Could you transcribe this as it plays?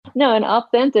No, an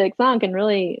authentic song can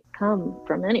really come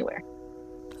from anywhere.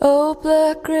 Oh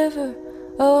Black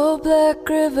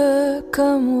River,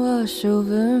 come wash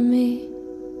over me.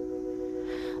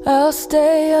 I'll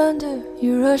stay under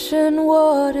your rushing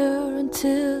water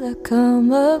until I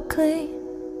come up clean.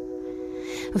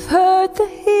 I've heard the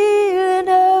healing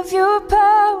of your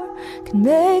power can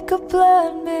make a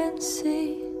blind man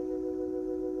see.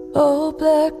 Oh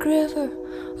Black River,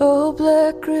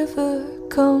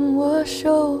 come wash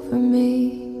over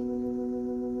me.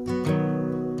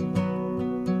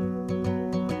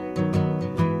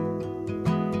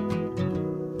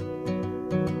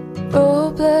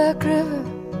 Oh Black River,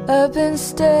 I've been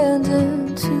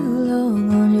standing too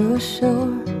long on your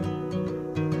shore.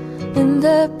 In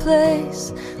that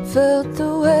place, felt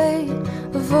the weight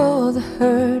of all the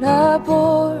hurt I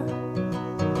bore.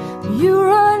 You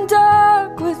run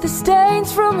dark with the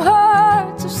stains from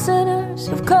hearts of sinners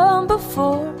who've come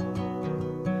before.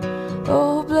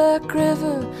 Oh Black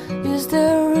River, is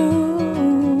there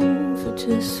room for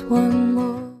just one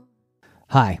more?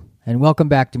 Hi, and welcome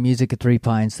back to Music at Three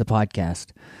Pines, the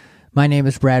podcast. My name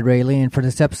is Brad Rayleigh, and for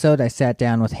this episode, I sat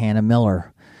down with Hannah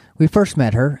Miller. We first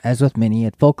met her, as with many,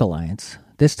 at Folk Alliance,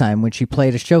 this time when she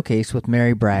played a showcase with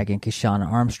Mary Bragg and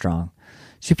Kishana Armstrong.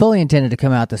 She fully intended to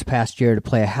come out this past year to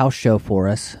play a house show for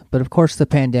us, but of course the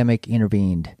pandemic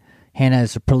intervened. Hannah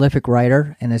is a prolific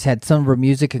writer and has had some of her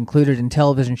music included in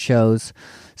television shows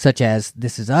such as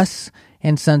This Is Us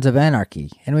and Sons of Anarchy,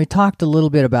 and we talked a little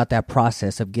bit about that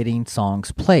process of getting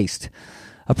songs placed,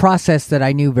 a process that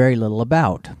I knew very little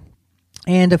about.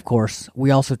 And of course, we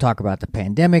also talk about the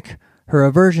pandemic, her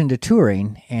aversion to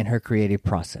touring, and her creative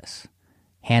process.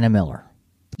 Hannah Miller.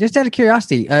 Just out of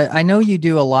curiosity, I know you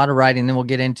do a lot of writing, then we'll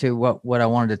get into what I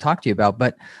wanted to talk to you about,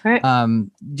 but Right.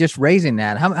 just raising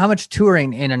that, how much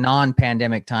touring in a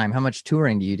non-pandemic time, how much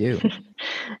touring do you do?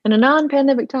 In a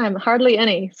non-pandemic time, hardly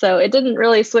any. So it didn't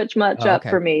really switch much Oh, up okay.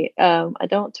 for me. I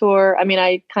don't tour. I mean,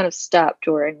 I kind of stopped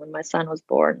touring when my son was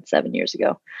born 7 years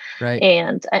ago. Right.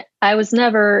 And I was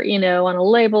never, on a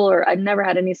label, or I never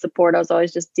had any support. I was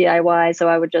always just DIY. So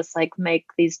I would just like make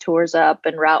these tours up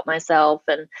and route myself.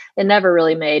 And it never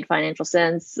really made financial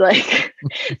sense. Like,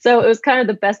 so it was kind of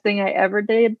the best thing I ever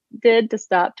did to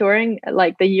stop touring.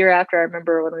 Like the year after, I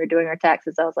remember when we were doing our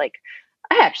taxes, I was like,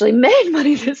 I actually made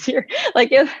money this year. Like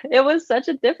it was such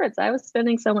a difference. I was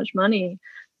spending so much money,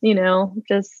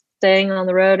 just staying on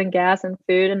the road and gas and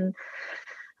food and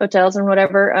hotels and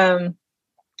whatever.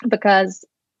 Because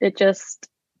it just,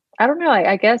 I don't know.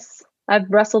 I guess I've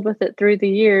wrestled with it through the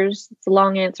years. It's a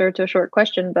long answer to a short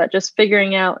question, but just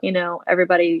figuring out,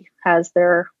 everybody has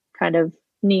their kind of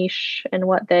niche and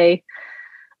what they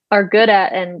are good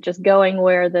at, and just going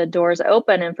where the doors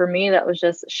open. And for me, that was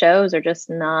just shows are just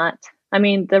not, I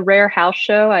mean, the rare house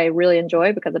show I really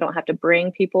enjoy because I don't have to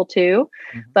bring people to.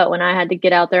 Mhm. But when I had to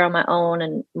get out there on my own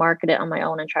and market it on my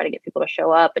own and try to get people to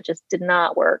show up, it just did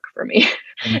not work for me.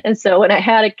 Mhm. And so when I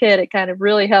had a kid, it kind of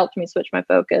really helped me switch my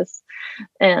focus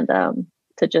and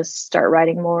to just start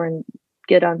writing more and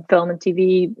get on film and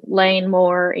TV lane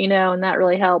more, and that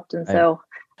really helped. And Right. so,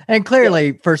 And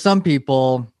clearly for some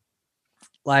people,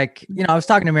 like, I was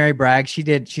talking to Mary Bragg. She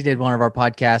did one of our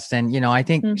podcasts, and I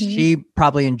think mhm. she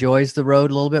probably enjoys the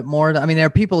road a little bit more. I mean, there are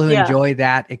people who Yeah, enjoy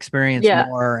that experience yeah.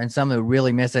 more, and some who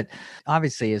really miss it.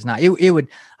 Obviously, is not. It would.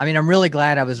 I mean, I'm really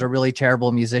glad I was a really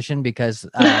terrible musician because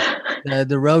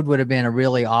the road would have been a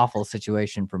really awful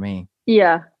situation for me.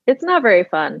 Yeah, it's not very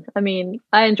fun. I mean,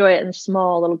 I enjoy it in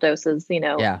small little doses,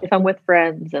 Yeah. if I'm with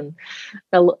friends and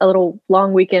a little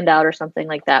long weekend out or something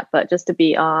like that. But just to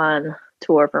be on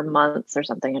tour for months or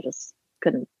something, I just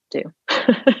couldn't do.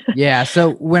 Yeah.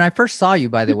 So when I first saw you,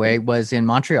 by the way, was in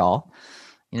Montreal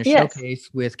in a Yes. showcase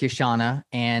with Kishana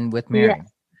and with Yes. Mary. Um,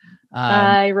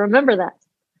 I remember that.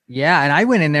 Yeah, and I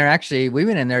went in there, actually, we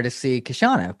went in there to see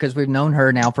Kishana because we've known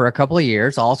her now for a couple of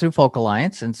years, all through Folk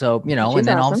Alliance. And so, and She's then all of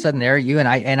a awesome. sudden there you and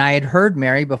I had heard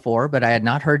Mary before, but I had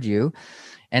not heard you.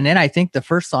 And then I think the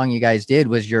first song you guys did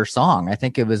was your song. I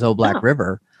think it was Oh Black Oh,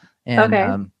 River.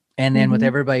 okay. And then with Mhm.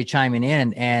 everybody chiming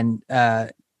in and,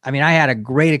 I mean, I had a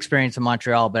great experience in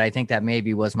Montreal, but I think that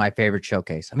maybe was my favorite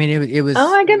showcase. I mean, Oh my it was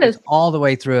goodness. all the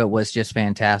way through. It was just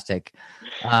fantastic.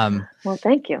 Well,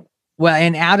 thank you. Well,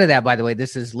 and out of that, by the way,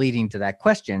 this is leading to that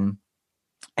question.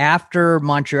 After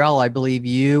Montreal, I believe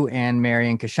you and Mary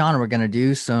and Kishana were going to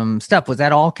do some stuff. Was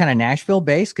that all kind of Nashville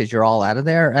based because you're all out of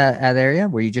there, out area?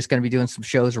 Were you just going to be doing some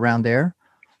shows around there?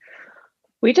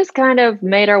 We just kind of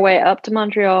made our way up to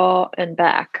Montreal and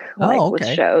back, Oh, like with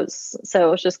okay. shows. So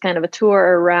it was just kind of a tour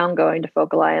around going to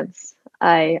Folk Alliance.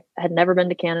 I had never been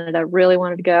to Canada, really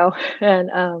wanted to go.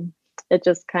 And it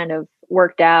just kind of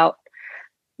worked out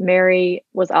Mary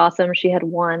was awesome. She had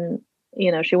won,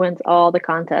 she wins all the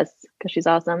contests because she's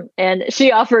awesome. And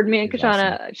she offered me and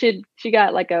Kashana, awesome. She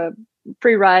got like a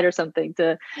free ride or something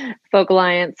to Folk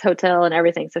Alliance Hotel and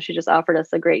everything. So she just offered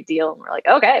us a great deal. And we're like,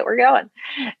 okay, we're going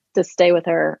to stay with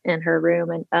her in her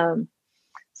room. And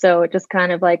so it just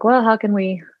kind of like, well, how can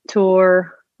we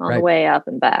tour on the way up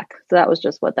and back? So that was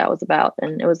just what that was about.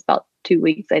 And it was about 2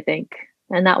 weeks, I think.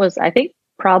 And that was, I think,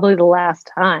 probably the last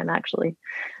time actually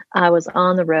I was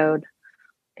on the road,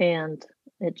 and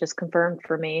it just confirmed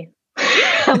for me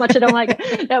how much I don't like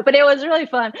it. No, but it was really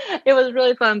fun. It was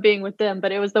really fun being with them,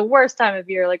 but it was the worst time of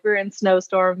year. Like we were in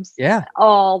snowstorms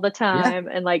all the time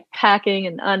and like packing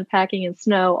and unpacking in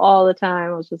snow all the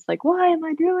time. I was just like, why am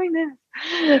I doing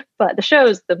this? But the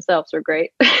shows themselves were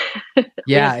great.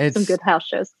 Yeah. It's some good house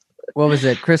shows. What was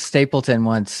it? Chris Stapleton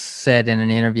once said in an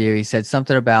interview, he said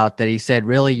something about that. He said,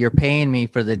 really, you're paying me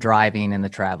for the driving and the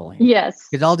traveling. Yes.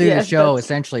 Because I'll do the show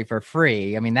essentially for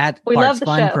free. I mean, that part's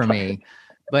fun for me,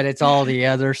 but it's all the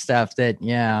other stuff that,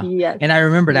 Yes. And I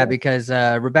remember that because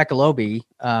Rebecca Lobe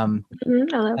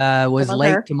was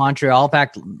late to Montreal. In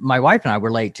fact, my wife and I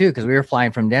were late too, because we were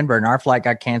flying from Denver and our flight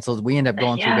got canceled. We ended up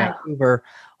going through Vancouver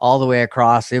all the way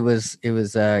across. It was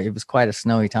quite a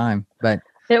snowy time, but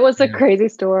it was a crazy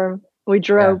storm. We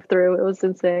drove through. It was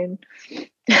insane.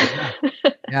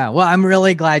 Yeah. Well, I'm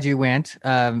really glad you went.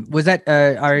 Was that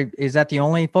is that the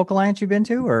only Folk Alliance you've been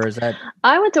to, or is that?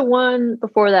 I went to one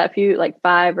before that,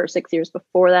 5 or 6 years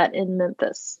before that in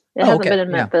Memphis. It hasn't been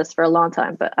in Memphis for a long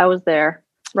time, but I was there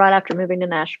right after moving to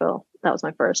Nashville. That was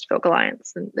my first Folk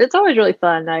Alliance, and it's always really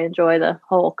fun. I enjoy the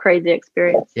whole crazy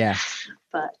experience. Yeah.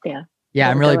 But yeah,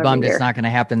 I'm really bummed it's not going to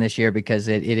happen this year because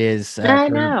it is. I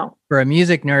know. For a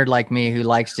music nerd like me who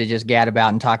likes to just gad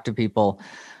about and talk to people,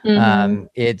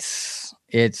 it's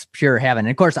pure heaven.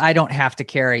 And of course, I don't have to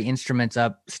carry instruments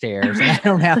upstairs, and I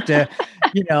don't have to,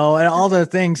 and all the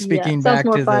things. Speaking back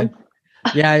to fun.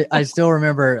 I still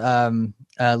remember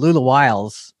Lula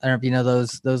Wiles. I don't know if you know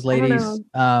those ladies.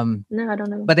 No, I don't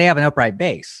know. But they have an upright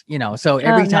bass. So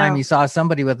every time you saw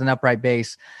somebody with an upright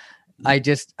bass,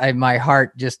 my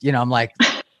heart just, I'm like,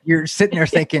 you're sitting there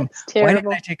thinking, why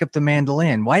didn't I take up the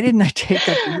mandolin? Why didn't I take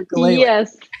up the ukulele?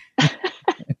 Yes.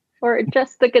 Or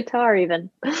just the guitar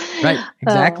even. Right.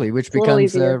 Exactly. Which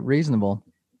becomes reasonable.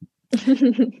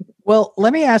 Well,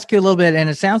 let me ask you a little bit, and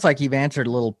it sounds like you've answered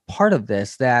a little part of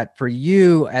this, that for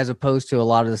you, as opposed to a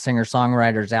lot of the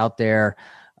singer-songwriters out there,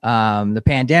 the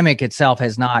pandemic itself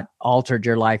has not altered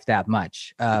your life that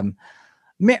much.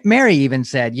 Mary even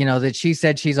said, that she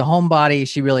said she's a homebody.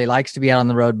 She really likes to be out on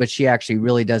the road, but she actually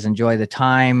really does enjoy the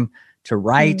time to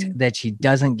write, that she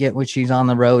doesn't get when she's on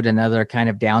the road, another kind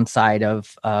of downside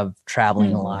of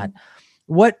traveling a lot.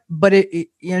 But it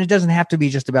doesn't have to be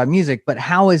just about music, but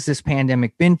how has this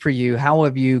pandemic been for you? How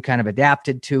have you kind of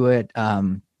adapted to it?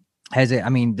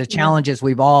 The challenges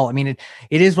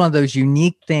it is one of those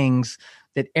unique things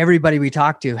that everybody we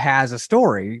talk to has a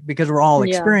story because we're all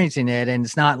experiencing it. And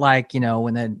it's not like,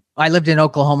 I lived in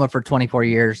Oklahoma for 24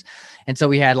 years. And so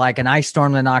we had like an ice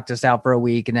storm that knocked us out for a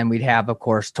week. And then we'd have, of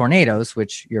course, tornadoes,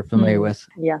 which you're familiar with.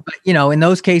 Yeah. But, in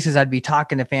those cases, I'd be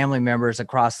talking to family members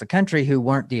across the country who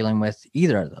weren't dealing with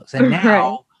either of those. And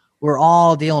now we're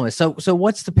all dealing with. So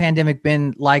what's the pandemic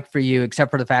been like for you,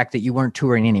 except for the fact that you weren't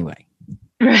touring anyway?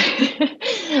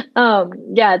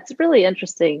 It's really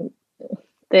interesting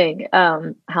thing,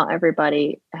 how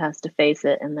everybody has to face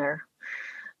it in their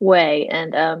way.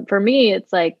 And for me,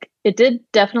 it's like, it did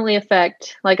definitely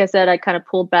affect, like I said, I kind of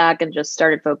pulled back and just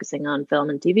started focusing on film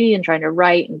and TV and trying to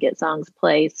write and get songs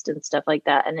placed and stuff like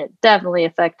that. And it definitely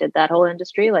affected that whole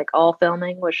industry. Like all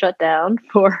filming was shut down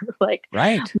for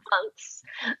months.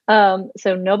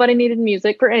 So nobody needed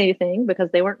music for anything because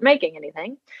they weren't making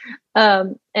anything.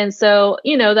 And so,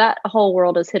 that whole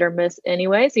world is hit or miss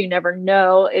anyway. So you never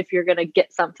know if you're going to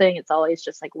get something. It's always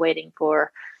just like waiting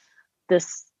for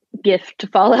this gift to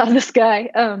fall out of the sky.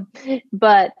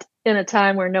 But in a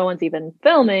time where no one's even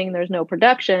filming, there's no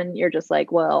production, you're just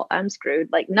like, well, I'm screwed.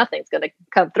 Like nothing's going to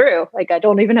come through. Like I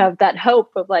don't even have that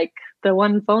hope of like the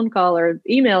one phone call or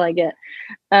email I get.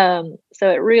 So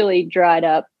it really dried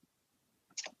up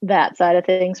that side of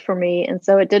things for me. And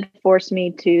so it did force me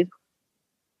to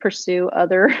pursue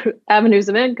other avenues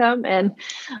of income and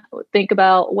think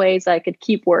about ways I could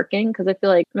keep working. Because I feel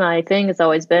like my thing has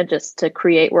always been just to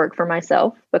create work for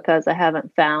myself, because I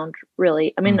haven't found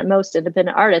really, most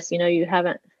independent artists,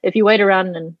 if you wait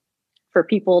around and for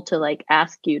people to like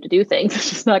ask you to do things,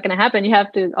 it's just not going to happen. You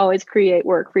have to always create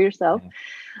work for yourself.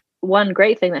 One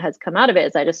great thing that has come out of it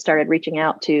is I just started reaching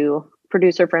out to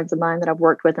producer friends of mine that I've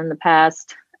worked with in the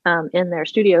past, in their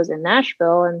studios in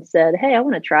Nashville, and said, hey, I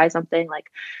want to try something. Like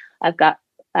I've got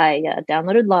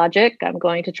downloaded Logic. I'm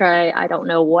going to try, I don't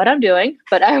know what I'm doing,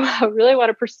 but I really want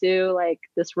to pursue like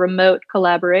this remote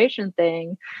collaboration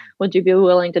thing. Would you be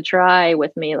willing to try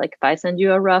with me? Like if I send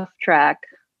you a rough track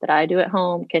that I do at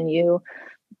home, can you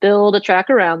build a track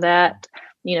around that,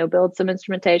 build some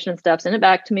instrumentation and stuff, send it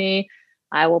back to me.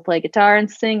 I will play guitar and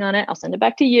sing on it. I'll send it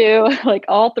back to you, like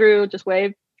all through just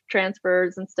wave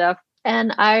transfers and stuff.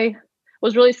 And I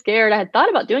was really scared. I had thought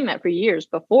about doing that for years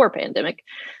before pandemic,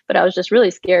 but I was just really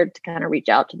scared to kind of reach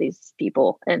out to these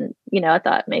people. And, I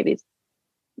thought maybe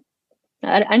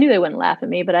I knew they wouldn't laugh at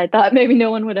me, but I thought maybe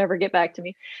no one would ever get back to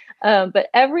me. But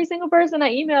every single person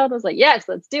I emailed was like, yes,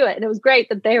 let's do it. And it was great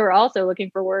that they were also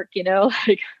looking for work,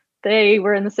 like they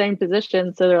were in the same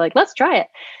position. So they're like, let's try it.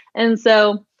 And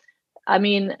so, I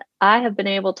mean, I have been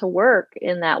able to work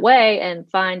in that way and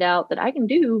find out that I can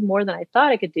do more than I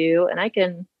thought I could do. And I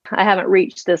haven't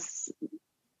reached this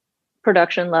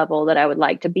production level that I would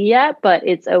like to be at, but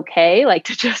it's okay, like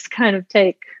to just kind of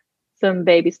take some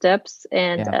baby steps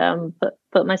and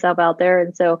put myself out there.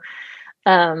 And so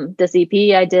this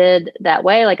EP I did that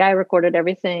way, like I recorded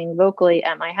everything vocally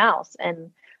at my house. And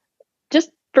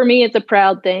just for me, it's a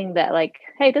proud thing that like,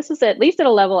 hey, this is at least at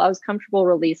a level I was comfortable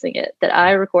releasing it, that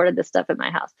I recorded this stuff at my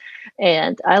house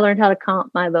and I learned how to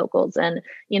comp my vocals, and,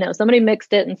 somebody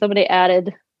mixed it and somebody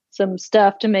added some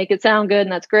stuff to make it sound good.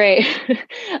 And that's great.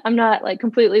 I'm not like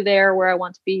completely there where I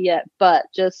want to be yet, but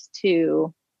just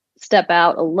to step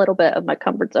out a little bit of my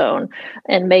comfort zone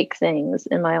and make things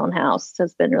in my own house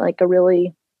has been like a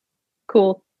really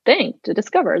cool thing to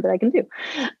discover that I can do.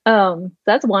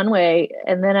 That's one way.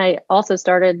 And then I also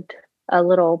started a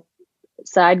little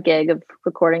side gig of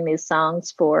recording these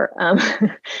songs for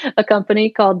a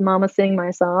company called Mama Sing My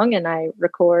Song. And I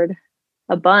record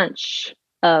a bunch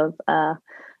of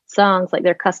songs, like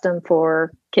they're custom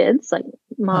for kids, like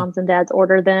moms and dads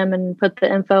order them and put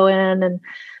the info in. And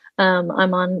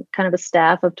I'm on kind of a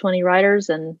staff of 20 writers,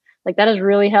 and like that has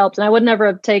really helped. And I would never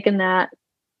have taken that,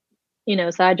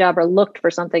 side job or looked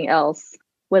for something else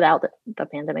without the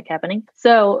pandemic happening.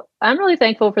 So I'm really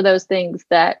thankful for those things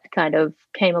that kind of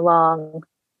came along,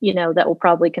 that will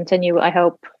probably continue. I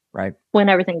hope when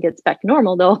everything gets back to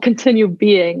normal, they'll continue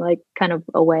being like kind of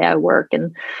a way I work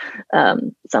and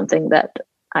something that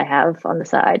I have on the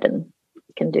side and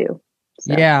can do.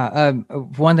 So. Yeah.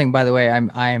 One thing, by the way,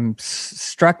 I'm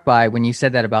struck by when you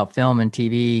said that about film and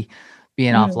TV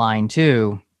being offline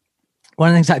too. One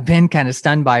of the things I've been kind of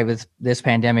stunned by with this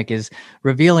pandemic is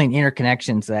revealing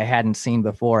interconnections that I hadn't seen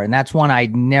before. And that's one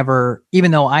I'd never,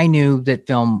 even though I knew that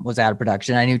film was out of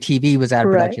production, I knew TV was out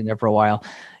of production there for a while,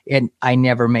 and I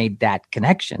never made that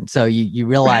connection. So you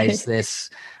realize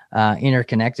this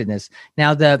interconnectedness.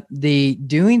 Now the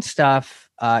doing stuff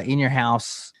in your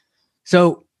house.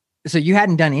 So you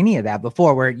hadn't done any of that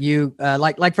before, where you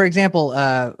like for example,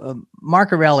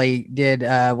 Mark Arelli did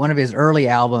one of his early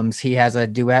albums. He has a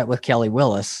duet with Kelly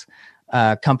Willis,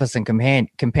 Compass and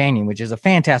Companion, which is a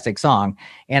fantastic song.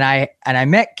 And I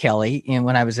met Kelly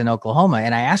when I was in Oklahoma,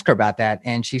 and I asked her about that,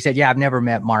 and she said, "Yeah, I've never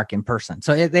met Mark in person."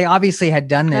 So they obviously had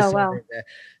done this. Oh, wow.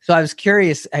 So I was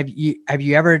curious, have you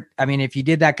ever? I mean, if you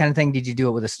did that kind of thing, did you do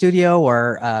it with a studio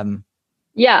or?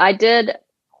 Yeah, I did.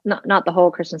 Not the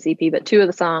whole Christmas EP, but 2 of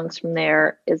the songs from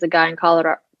there is a guy in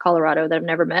Colorado that I've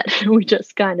never met. We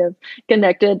just kind of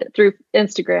connected through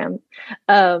Instagram.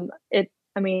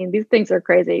 These things are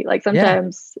crazy. Like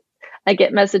sometimes I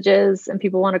get messages and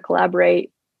people want to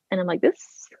collaborate, and I'm like,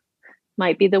 this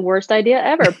might be the worst idea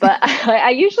ever, but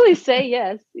I usually say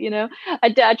yes.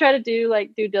 I try to do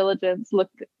like due diligence, look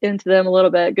into them a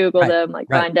little bit, Google them,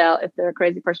 find out if they're a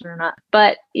crazy person or not.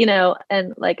 But,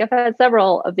 and like I've had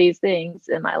several of these things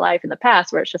in my life in the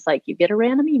past where it's just like you get a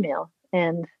random email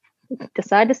and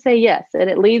decide to say yes, and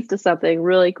it leads to something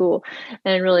really cool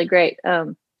and really great.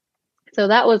 So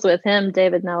that was with him,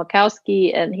 David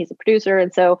Nowakowski, and he's a producer.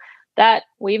 And so that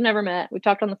we've never met. We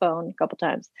talked on the phone a couple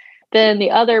times. Then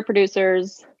the other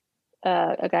producers,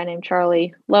 a guy named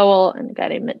Charlie Lowell and a guy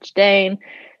named Mitch Dane,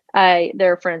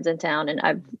 they're friends in town, and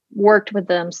I've worked with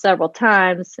them several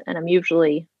times, and I'm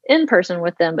usually in person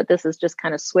with them, but this has just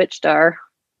kind of switched our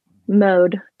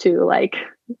mode to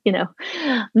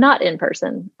not in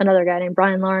person. Another guy named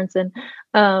Brian Lawrenson.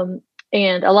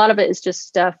 And a lot of it is just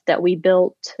stuff that we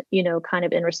built, kind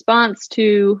of in response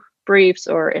to briefs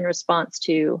or in response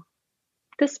to,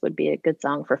 this would be a good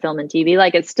song for film and TV.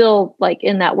 Like it's still like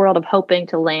in that world of hoping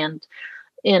to land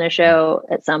in a show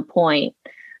at some point.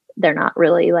 They're not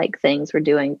really like things we're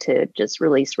doing to just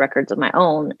release records of my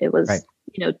own. It was,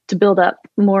 to build up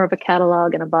more of a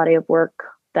catalog and a body of work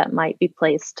that might be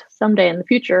placed someday in the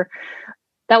future.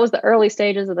 that was the early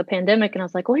stages of the pandemic. And I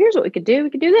was like, well, here's what we could do. We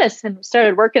could do this. And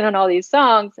started working on all these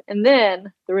songs. And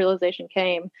then the realization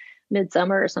came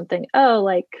midsummer or something. Oh,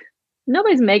 like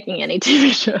nobody's making any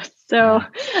TV shows. So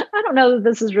I don't know that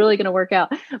this is really going to work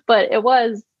out, but it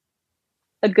was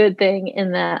a good thing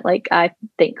in that, like, I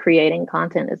think creating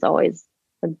content is always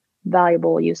a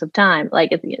valuable use of time.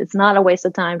 Like it's not a waste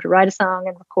of time to write a song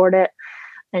and record it,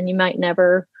 and you might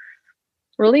never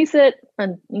release it.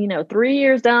 And 3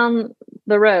 years down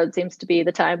the road seems to be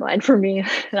the timeline for me.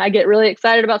 And I get really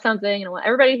excited about something and I want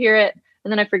everybody to hear it,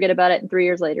 and then I forget about it, and 3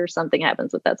 years later something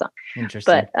happens with that song.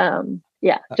 Interesting.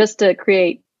 But just to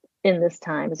create in this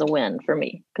time is a win for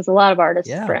me, because a lot of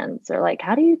artists friends are like,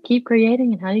 how do you keep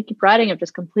creating and how do you keep writing? I've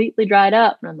just completely dried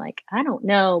up. And I'm like, I don't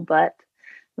know, but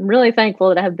I'm really thankful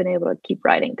that I have been able to keep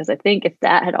writing, because I think if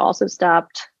that had also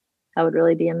stopped, I would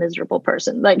really be a miserable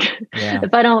person. Like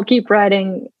if I don't keep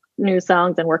writing new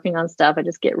songs and working on stuff, I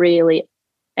just get really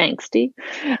angsty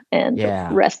and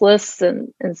restless.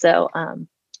 And so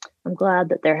I'm glad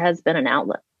that there has been an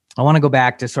outlet. I want to go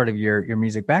back to sort of your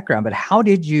music background, but how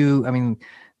did you,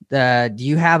 do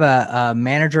you have a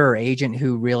manager or agent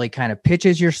who really kind of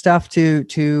pitches your stuff to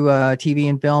TV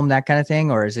and film, that kind of thing?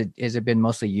 Or is it been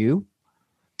mostly you?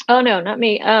 Oh, no, not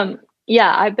me.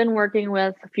 I've been working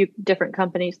with a few different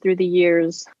companies through the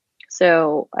years.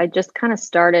 So I just kind of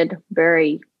started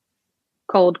very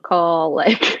cold call,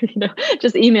 like,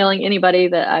 just emailing anybody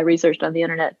that I researched on the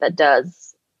internet that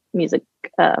does music,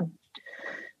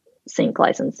 sync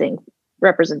licensing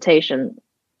representation.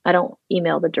 I don't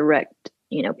email the direct,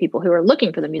 people who are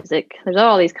looking for the music. There's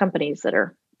all these companies that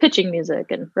are pitching music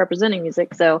and representing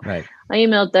music. So I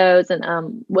emailed those.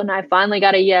 And when I finally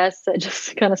got a yes, I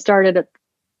just kind of started at,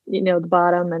 the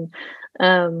bottom,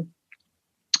 and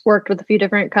worked with a few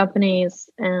different companies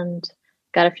and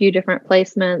got a few different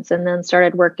placements, and then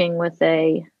started working with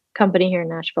a company here in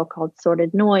Nashville called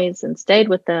Sorted Noise, and stayed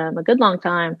with them a good long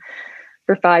time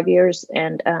for 5 years.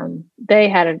 And they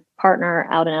had a partner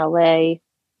out in LA,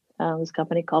 this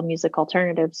company called Music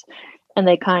Alternatives, and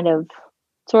they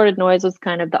Sorted Noise was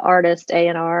kind of the artist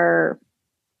A&R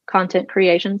content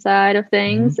creation side of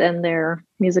things, and their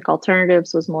Music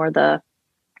Alternatives was more the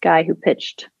guy who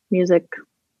pitched music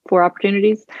for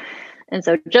opportunities. And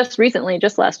so just recently,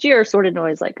 just last year, Sorted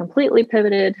Noise completely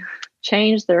pivoted,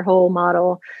 changed their whole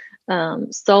model,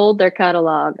 sold their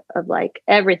catalog of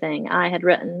everything I had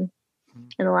written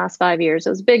in the last 5 years.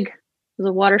 It was big. It was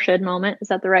a watershed moment. Is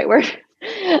that the right word?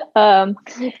 It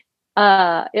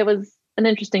was an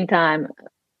interesting time.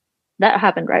 That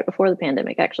happened right before the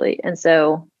pandemic, actually. And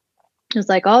so it was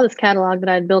all this catalog that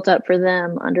I'd built up for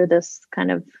them under this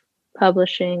kind of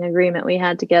publishing agreement we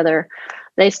had together.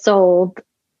 They sold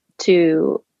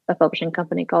to a publishing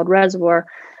company called Reservoir,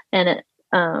 and it,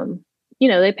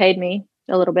 they paid me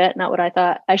a little bit, not what I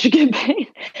thought I should get paid.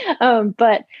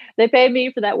 But they paid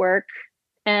me for that work,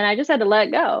 and I just had to let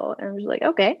it go. And I was like,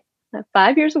 okay,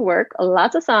 5 years of work,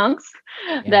 lots of songs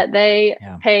that they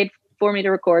paid for me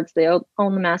to record. So they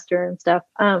own the master and stuff.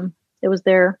 It was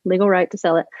their legal right to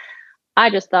sell it. I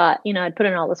just thought, I'd put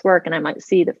in all this work and I might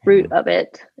see the fruit of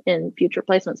it in future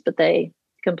placements, but they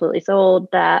completely sold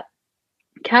that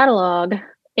catalog.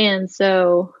 And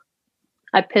so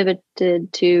I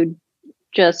pivoted to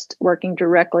just working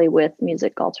directly with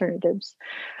Music Alternatives.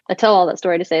 I tell all that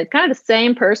story to say it's kind of the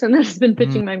same person that's been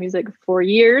pitching my music for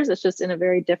years. It's just in a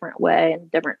very different way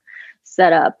and different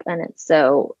setup. And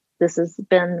this has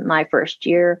been my first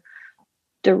year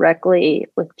directly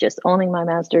with just owning my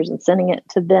masters and sending it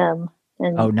to them,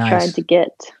 and trying to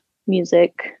get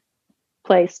music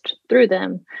placed through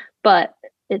them. But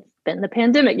it's been the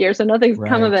pandemic year, so nothing's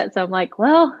come of it. So I'm like,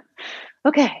 well,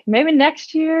 okay, maybe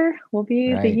next year will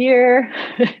be the year.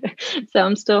 So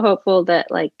I'm still hopeful that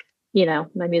my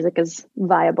music is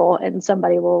viable and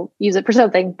somebody will use it for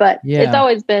something. But it's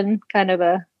always been kind of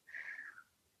a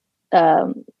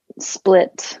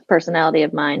split personality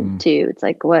of mine too. It's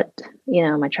what,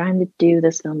 am I trying to do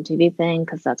this film TV thing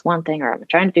because that's one thing, or am I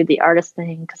trying to do the artist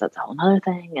thing because that's a whole other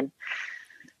thing? And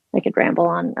I could ramble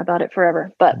on about it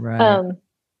forever, but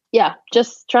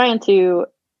just trying to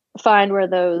find where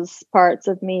those parts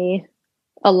of me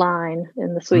align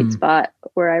in the sweet spot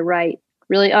where I write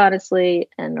really honestly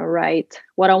and write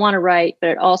what I want to write, but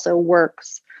it also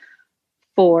works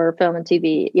for film and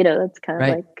TV. That's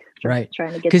kind of trying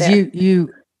to get there. Because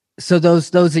so those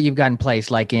that you've got in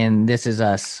place, like in This Is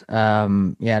Us,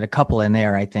 a couple in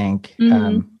there, I think.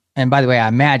 And by the way, I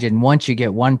imagine once you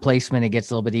get one placement, it gets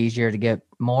a little bit easier to get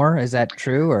more. Is that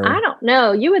true? Or I don't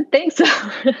know. You would think so.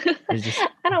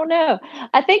 I don't know.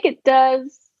 I think it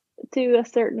does to a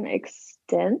certain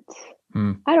extent.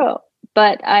 I don't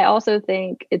But I also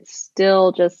think it's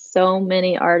still just so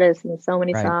many artists and so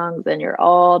many Right. songs, and you're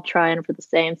all trying for the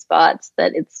same spots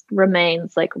that it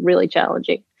remains like really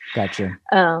challenging. Gotcha.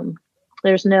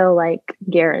 There's no like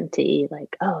guarantee,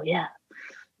 like, oh yeah,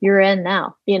 you're in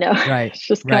now, Right. It's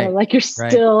just kind of like you're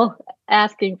still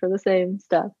asking for the same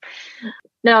stuff.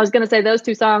 Now, I was going to say those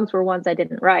two songs were ones I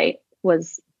didn't write.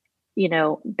 Was,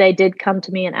 they did come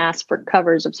to me and ask for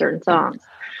covers of certain songs.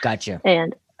 Gotcha.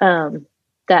 And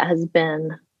that has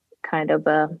been kind of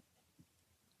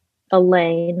a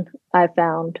lane I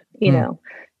found,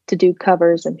 to do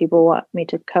covers, and people want me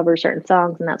to cover certain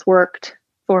songs, and that's worked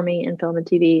for me in film and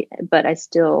TV. But I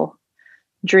still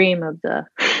dream of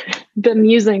them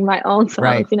using my own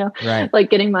songs, like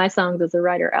getting my songs as a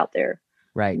writer out there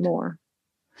more.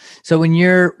 So when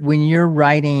you're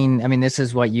writing, I mean, this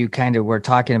is what you kind of were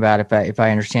talking about, if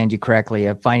I understand you correctly,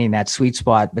 of finding that sweet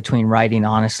spot between writing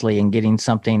honestly and getting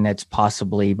something that's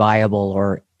possibly viable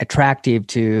or attractive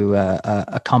to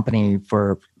a company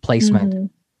for placement. Mm-hmm.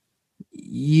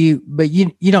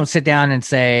 You don't sit down and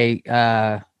say,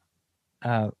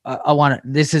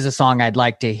 this is a song I'd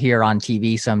like to hear on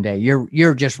TV someday.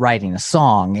 You're just writing a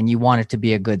song and you want it to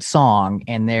be a good song,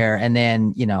 and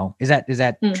then, is that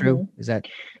mm-hmm. true? Is that?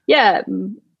 Yeah,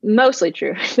 mostly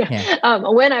true. Yeah.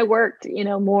 When I worked,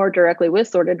 more directly with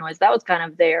Sorted Noise, that was kind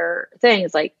of their thing.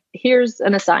 It's like, here's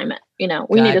an assignment, we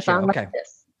need a song like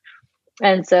this.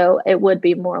 And so it would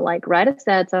be more like, write a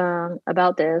sad song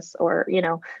about this, or,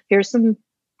 here's some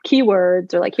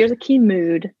keywords, or like, here's a key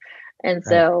mood. And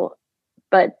so,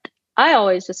 but I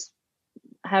always just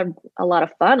have a lot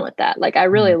of fun with that. Like, I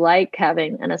really like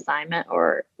having an assignment,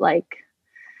 or like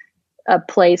a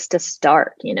place to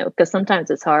start, because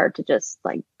sometimes it's hard to just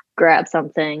like grab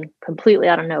something completely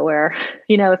out of nowhere,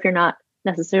 if you're not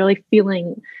necessarily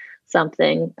feeling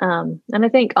something. And I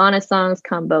think honest songs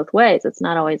come both ways. It's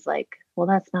not always like, well,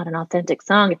 that's not an authentic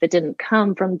song if it didn't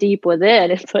come from deep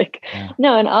within. It's like,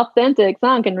 no, an authentic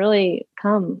song can really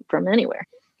come from anywhere.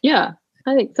 Yeah.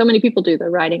 I think so many people do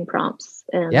the writing prompts,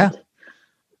 and,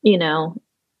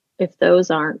 if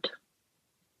those aren't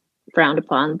frowned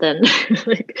upon, then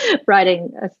like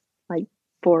writing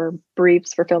for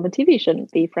briefs for film and TV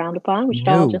shouldn't be frowned upon. We should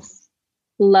all just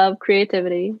love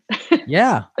creativity.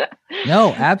 Yeah,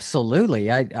 no, absolutely.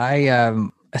 I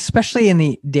especially in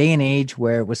the day and age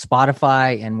where with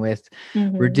Spotify and with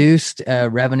reduced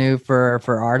revenue for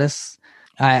artists,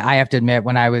 I have to admit,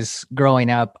 when I was growing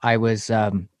up, I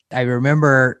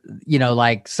remember,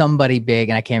 like somebody big,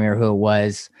 and I can't remember who it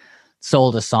was,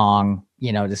 sold a song,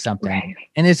 to something. Right.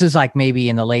 And this is like maybe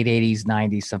in the late 80s,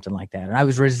 90s, something like that. And I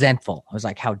was resentful. I was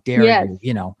like, how dare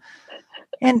you,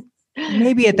 and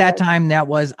maybe at that time that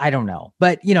was, I don't know.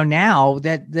 But, now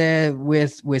that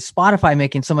with Spotify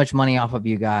making so much money off of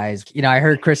you guys, I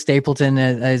heard Chris Stapleton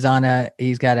is on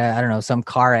he's got I don't know, some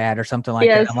car ad or something like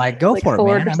that. I'm like, go like for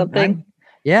Ford it, man. Or something.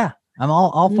 I'm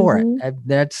all for it. I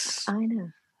know.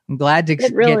 I'm glad to.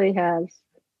 It really has.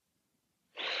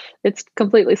 It's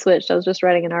completely switched. I was just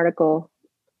writing an article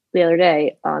the other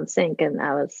day on Sync, and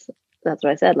that's what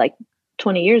I said. Like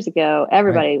 20 years ago,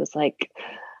 everybody was like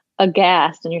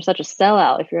aghast, and you're such a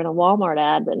sellout if you're in a Walmart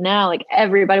ad. But now, like,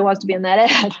 everybody wants to be in that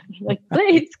ad. Like,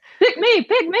 please pick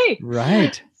me.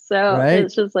 Right. So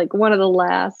it's just like one of the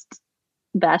last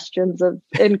bastions of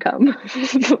income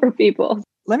for people.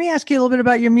 Let me ask you a little bit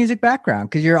about your music background,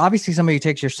 because you're obviously somebody who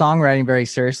takes your songwriting very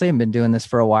seriously and been doing this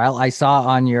for a while. I saw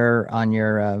on your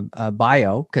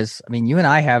bio, because I mean, you and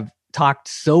I have talked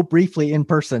so briefly in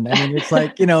person. I mean, it's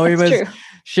like, it was true.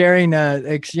 Sharing,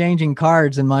 exchanging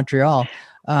cards in Montreal.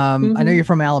 I know you're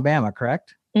from Alabama,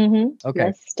 correct? Mm-hmm. Okay.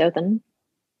 Yes, Dothan.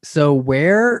 So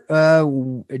where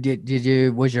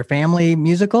was your family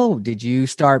musical? Did you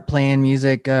start playing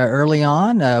music early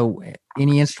on?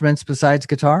 Any instruments besides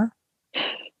guitar?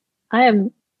 I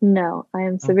am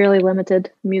severely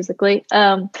limited musically.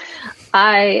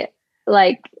 I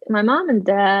like my mom and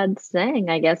dad sang,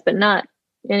 I guess, but not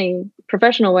any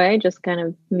professional way, just kind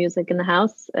of music in the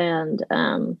house. And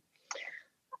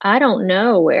I don't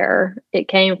know where it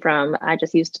came from. I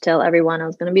just used to tell everyone I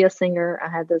was going to be a singer. I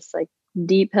had this like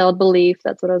deep held belief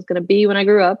that's what I was going to be when I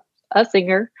grew up, a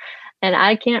singer. And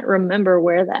I can't remember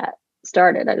where that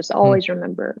started. I just always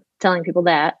remember telling people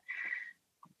that.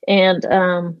 And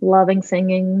loving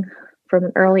singing from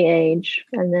an early age,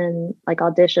 and then like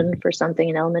auditioned for something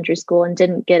in elementary school and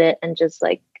didn't get it, and just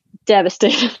like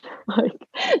devastated, like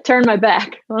turned my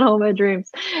back on all my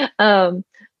dreams. So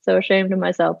ashamed of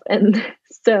myself. And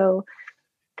so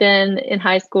then in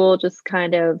high school, just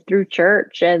kind of through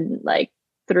church and like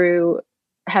through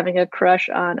having a crush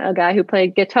on a guy who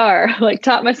played guitar, like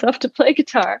taught myself to play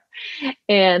guitar,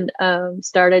 and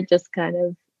started just kind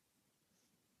of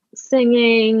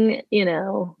singing,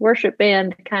 worship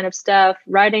band kind of stuff,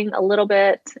 writing a little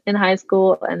bit in high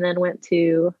school, and then went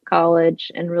to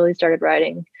college and really started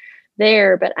writing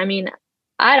there. But I mean,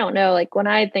 I don't know, like when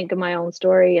I think of my own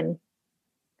story and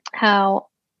how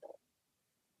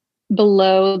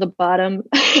below the bottom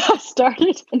I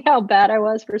started and how bad I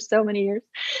was for so many years,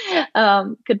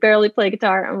 could barely play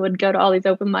guitar and would go to all these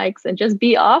open mics and just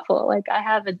be awful. Like I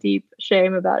have a deep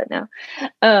shame about it now.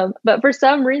 But for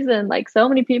some reason, like so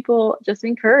many people just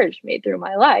encouraged me through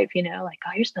my life, like,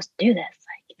 oh, you're supposed to do this.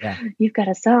 Like you've got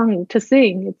a song to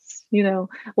sing. It's,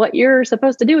 what you're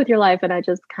supposed to do with your life. And I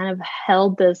just kind of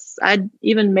held this. I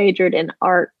even majored in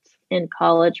art in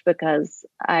college because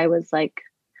I was like,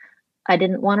 I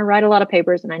didn't want to write a lot of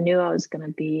papers, and I knew I was going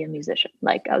to be a musician.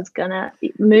 Like I was going to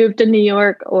move to New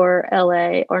York or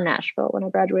LA or Nashville when I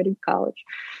graduated college.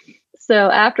 So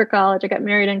after college, I got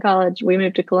married in college. We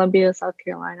moved to Columbia, South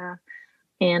Carolina,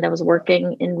 and I was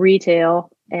working in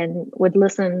retail and would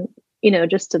listen,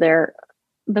 just to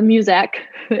the music,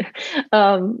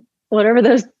 whatever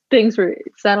those things were,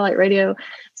 satellite radio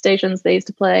stations they used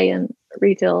to play in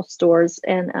retail stores.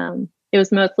 And it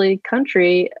was mostly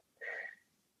country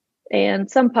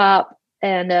and some pop.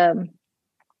 And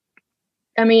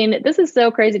I mean, this is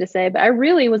so crazy to say, but I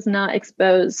really was not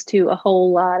exposed to a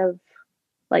whole lot of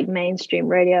like mainstream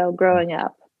radio growing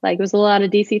up. Like it was a lot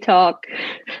of DC talk,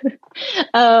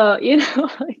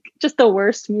 like just the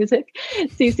worst music,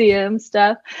 CCM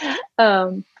stuff.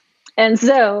 And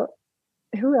so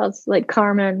who else? Like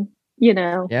Carmen,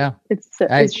 Yeah,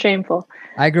 it's shameful.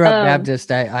 I grew up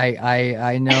Baptist.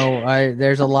 I know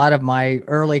there's a lot of my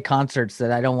early concerts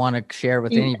that I don't want to share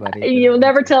with anybody. You'll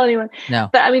never tell anyone. No.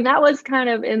 But I mean, that was kind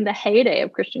of in the heyday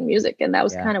of Christian music. And that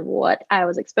was kind of what I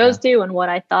was exposed to and what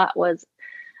I thought was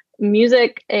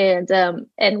music. And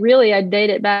really I date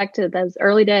it back to those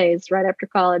early days, right after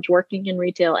college, working in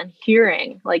retail and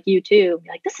hearing like U2,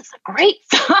 like, this is a great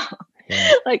song.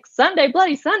 Yeah. Like Sunday,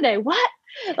 Bloody Sunday. What?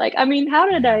 Like, I mean, how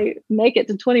did I make it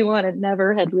to 21 and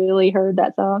never had really heard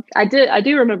that song? I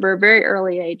do remember a very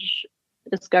early age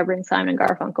discovering Simon and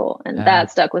Garfunkel, and that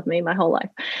stuck with me my whole life.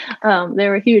 They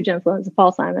were a huge influence.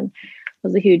 Paul Simon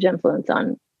was a huge influence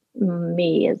on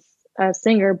me as a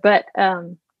singer. But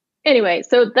anyway,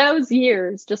 so those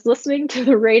years just listening to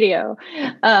the radio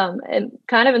and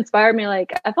kind of inspired me.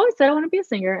 Like, I've always said I want to be a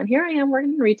singer, and here I am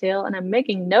working in retail and I'm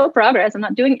making no progress. I'm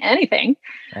not doing anything.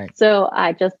 Right. So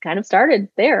I just kind of started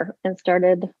there and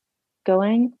started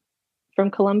going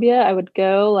from Columbia. I would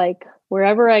go like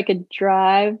wherever I could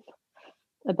drive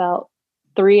about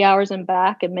 3 hours and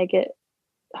back and make it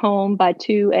home by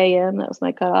 2 a.m. That was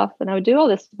my cutoff. And I would do all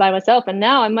this by myself. And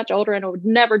now I'm much older and I would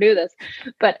never do this.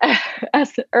 But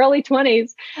as early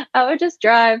 20s, I would just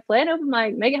drive, play an open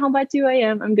mic, make it home by 2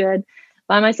 a.m. I'm good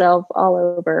by myself all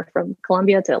over from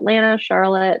Columbia to Atlanta,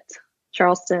 Charlotte,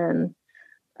 Charleston,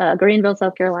 Greenville,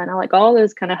 South Carolina, like all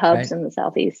those kind of hubs in the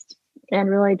Southeast. And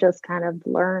really just kind of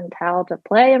learned how to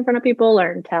play in front of people,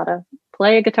 learned how to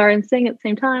play a guitar and sing at the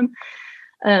same time.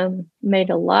 Made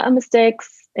a lot of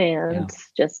mistakes and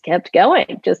just kept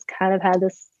going. Just kind of had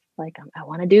this, like, I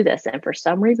want to do this. And for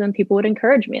some reason, people would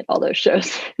encourage me at all those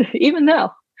shows, even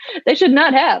though they should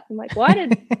not have. I'm like, why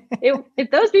did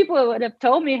if those people would have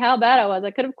told me how bad I was,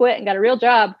 I could have quit and got a real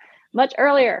job much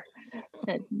earlier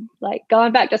and like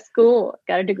gone back to school,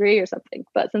 got a degree or something.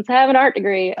 But since I have an art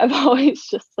degree, I've always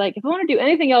just like, if I want to do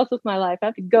anything else with my life, I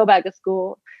have to go back to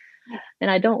school. And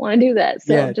I don't want to do that.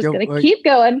 So I'm just going to keep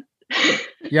going.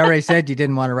 You already said you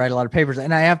didn't want to write a lot of papers.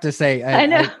 And I have to say,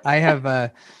 I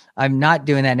have, I'm not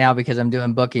doing that now because I'm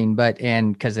doing booking,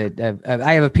 because I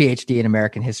have a PhD in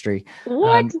American history.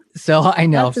 What? So I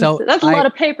know. That's a lot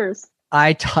of papers.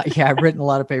 I've written a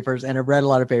lot of papers and I've read a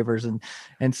lot of papers.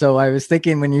 And so I was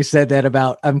thinking when you said that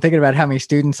I'm thinking about how many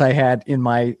students I had in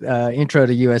my intro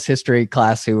to U.S. history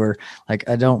class who were like,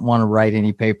 I don't want to write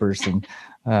any papers. And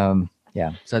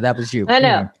so that was you. I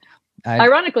know. Anyway,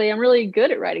 ironically, I'm really good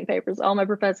at writing papers. All my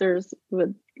professors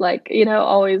would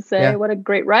always say what a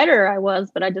great writer I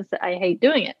was, but I hate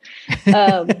doing it.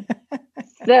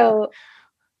 So,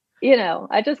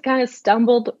 I just kind of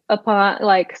stumbled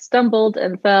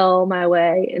and fell my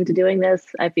way into doing this,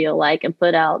 I feel like, and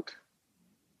put out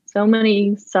so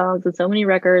many songs and so many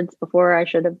records before I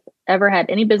should have ever had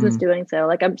any business doing so.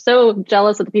 Like, I'm so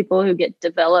jealous of the people who get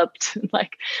developed,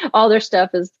 like all their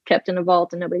stuff is kept in a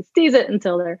vault and nobody sees it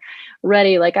until they're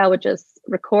ready. Like, I would just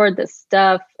record this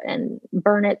stuff and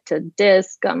burn it to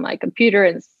disc on my computer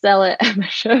and sell it at my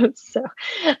shows. So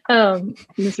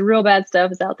this real bad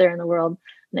stuff is out there in the world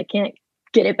and I can't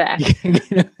get it back.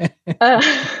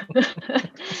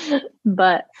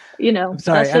 But I'm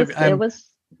sorry. that's just, it was.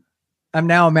 I'm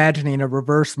now imagining a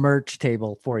reverse merch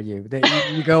table for you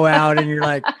that you go out and you're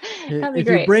like, if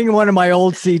you bring one of my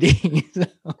old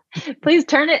CDs, please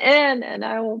turn it in and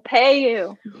I will pay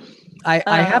you.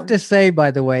 I have to say, by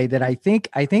the way, that I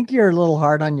think you're a little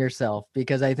hard on yourself,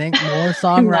 because I think more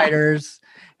songwriters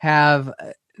have.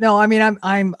 No, I mean,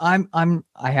 I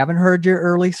haven't heard your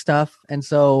early stuff. And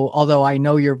so, although I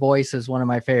know your voice is one of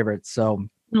my favorites, so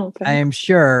I am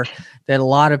sure that a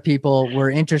lot of people were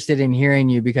interested in hearing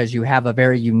you because you have a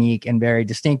very unique and very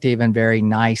distinctive and very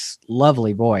nice,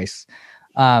 lovely voice.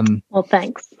 Well,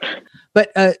 thanks.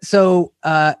 But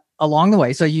along the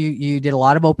way, so you did a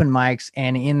lot of open mics,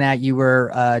 and in that you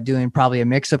were doing probably a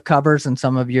mix of covers and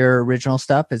some of your original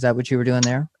stuff. Is that what you were doing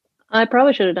there? I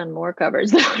probably should have done more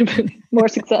covers. That would have been more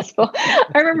successful.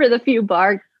 I remember the few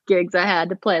bar gigs I had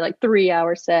to play like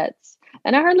 3-hour sets,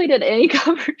 and I hardly did any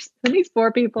covers. And these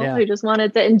poor people who just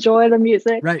wanted to enjoy the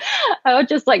music, right? I would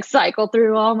just like cycle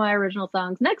through all my original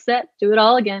songs. Next set, do it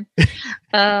all again.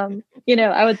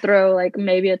 I would throw like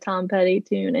maybe a Tom Petty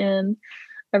tune in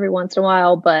every once in a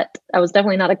while, but I was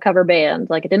definitely not a cover band.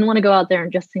 Like I didn't want to go out there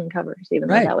and just sing covers, even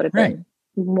though that would have been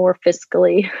more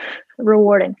fiscally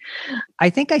rewarding. I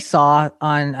think I saw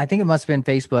I think it must have been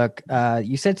Facebook.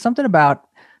 You said something about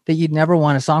that you'd never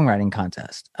won a songwriting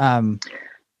contest.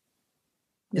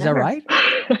 Is that right?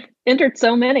 Entered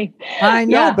so many. I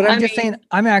know, but I'm just saying,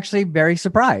 I'm actually very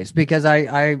surprised because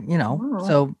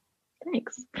so.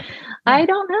 Thanks. I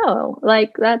don't know.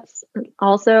 Like that's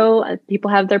also, people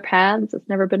have their paths. It's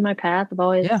never been my path. I've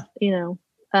always,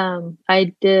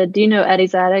 I did, do you know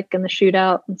Eddie's Attic and the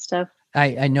Shootout and stuff?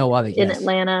 I know of it. In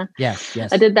Atlanta. Yes.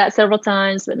 I did that several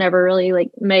times, but never really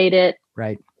like made it.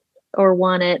 Right. Or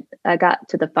won it. I got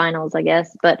to the finals, I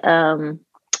guess. But,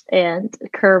 and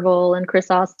Kervil and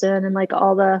Chris Austin and like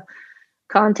all the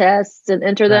contests and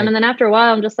enter them. And then after a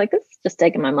while, I'm just like, this is just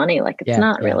taking my money. Like it's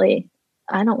not really,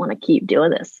 I don't want to keep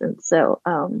doing this. And so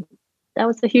that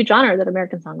was a huge honor that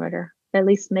American Songwriter at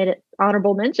least made it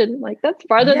honorable mention. Like that's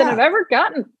farther than I've ever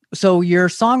gotten. So your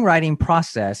songwriting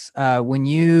process, when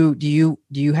do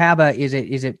you have is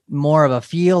it more of a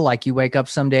feel like you wake up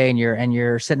someday and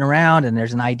you're sitting around and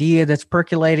there's an idea that's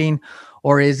percolating,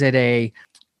 or is it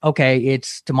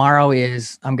it's tomorrow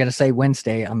is, I'm going to say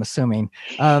Wednesday, I'm assuming.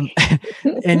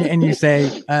 And you say,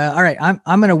 all right, I'm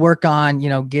going to work on,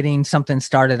 getting something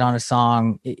started on a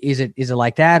song. Is it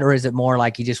like that? Or is it more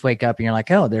like you just wake up and you're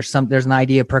like, oh, there's an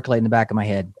idea percolating in the back of my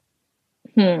head?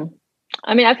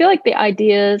 I mean, I feel like the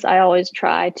ideas I always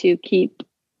try to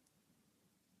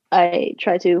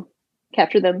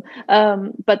capture them.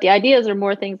 But the ideas are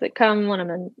more things that come when I'm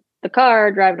in the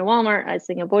car driving to Walmart. I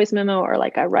sing a voice memo, or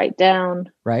like I write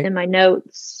down in my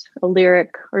notes a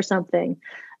lyric or something.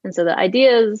 And so the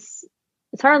ideas,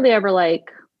 it's hardly ever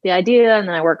like the idea and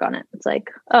then I work on it. It's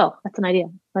like, oh, that's an idea,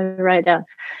 let me write it down.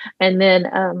 And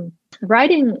then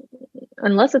writing,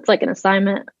 unless it's like an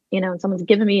assignment, and someone's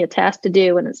given me a task to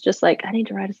do and it's just like I need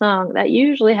to write a song, that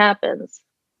usually happens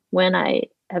when I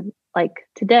have, like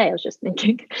today I was just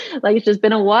thinking like it's just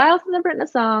been a while since I've written a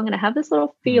song and I have this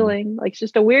little feeling, like it's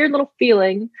just a weird little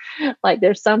feeling like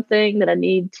there's something that I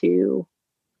need to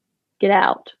get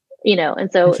out,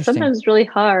 and so sometimes it's really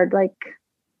hard. Like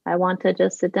I want to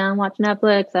just sit down and watch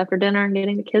Netflix after dinner and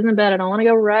getting the kids in bed. I don't want to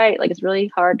go write. Like it's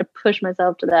really hard to push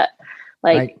myself to that.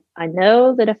 Like I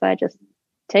know that if I just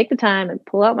take the time and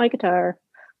pull out my guitar,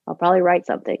 I'll probably write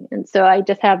something. And so I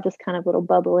just have this kind of little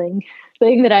bubbling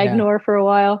thing that I ignore for a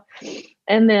while.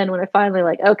 And then when I finally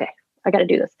like, okay, I got to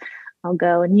do this, I'll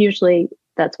go. And usually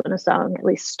that's when a song at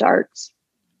least starts.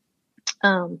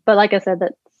 But like I said,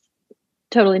 that's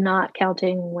totally not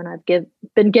counting when I've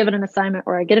been given an assignment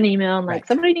or I get an email and like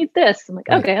somebody needs this. I'm like,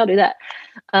 okay, I'll do that.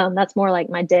 That's more like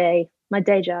my day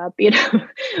job,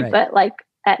 but like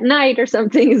at night or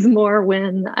something is more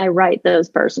when I write those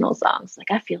personal songs.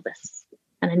 Like I feel this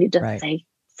and I need to say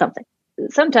something.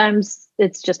 Sometimes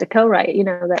it's just a co-write,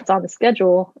 that's on the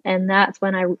schedule. And that's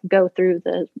when I go through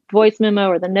the voice memo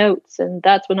or the notes. And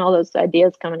that's when all those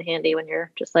ideas come in handy, when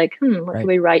you're just like, what can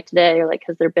we write today? Or like,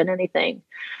 has there been anything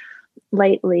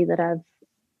lately that I've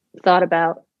thought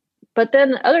about? But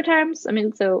then other times,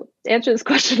 so to answer this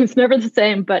question, it's never the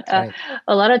same, but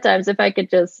a lot of times if I could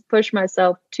just push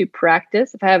myself to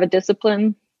practice, if I have a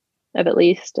discipline of at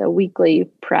least a weekly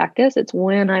practice, it's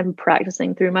when I'm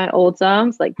practicing through my old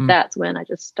songs, like that's when I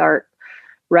just start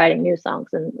writing new songs.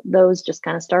 And those just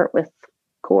kind of start with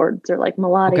chords or like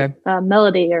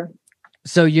melody or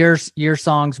So your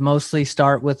songs mostly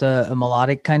start with a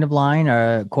melodic kind of line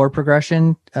or a chord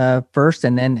progression first,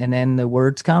 and then the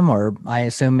words come, or I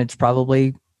assume it's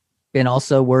probably been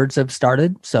also words have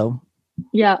started. So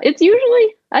yeah, it's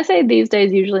usually, I say these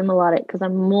days, usually melodic because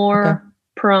I'm more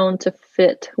prone to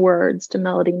fit words to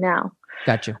melody now.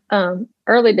 Gotcha.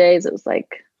 Early days, it was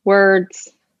like words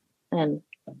and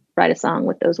write a song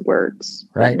with those words.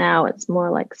 Right. But now it's more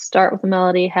like start with a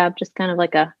melody, have just kind of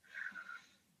like a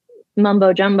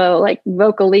mumbo jumbo, like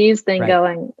vocalese thing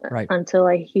going until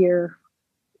I hear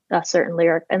a certain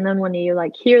lyric. And then when you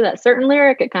like hear that certain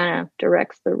lyric, it kind of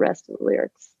directs the rest of the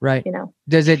lyrics. Right. You know,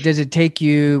 does it take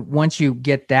you, once you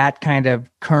get that kind of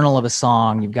kernel of a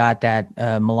song, you've got that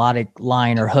melodic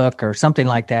line or hook or something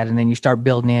like that, and then you start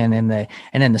building in and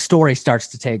then the story starts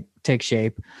to take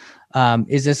shape.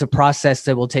 Is this a process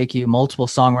that will take you multiple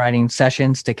songwriting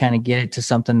sessions to kind of get it to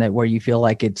something that where you feel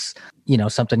like it's, you know,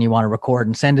 something you want to record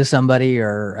and send to somebody,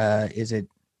 or is it?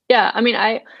 Yeah, I mean,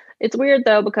 it's weird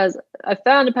though, because I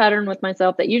found a pattern with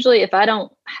myself that usually if I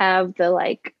don't have the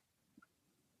like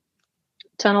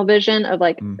tunnel vision of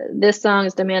like, this song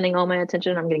is demanding all my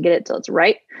attention, I'm going to get it till it's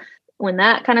right. When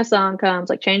that kind of song comes,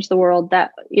 like Change the World,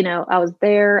 that, you know, I was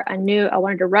there, I knew I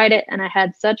wanted to write it, and I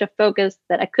had such a focus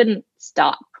that I couldn't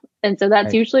stop. And so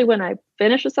that's usually when I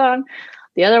finish a song.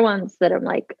 The other ones that I'm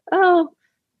like, oh,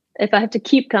 if I have to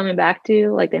keep coming back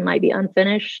to, like they might be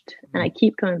unfinished and I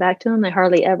keep coming back to them, they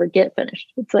hardly ever get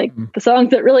finished. It's like the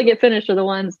songs that really get finished are the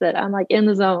ones that I'm like in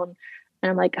the zone and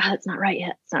I'm like, oh, it's not right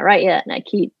yet. It's not right yet. And I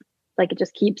keep, like, it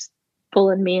just keeps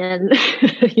pulling me in,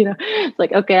 you know, it's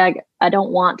like, okay, I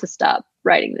don't want to stop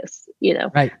writing this, you know?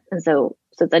 Right. And so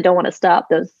since I don't want to stop,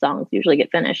 those songs usually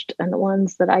get finished. And the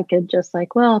ones that I could just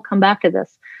like, well, I'll come back to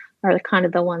this are the kind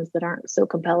of the ones that aren't so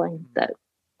compelling that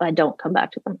I don't come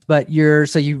back to them. But you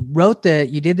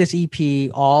did this EP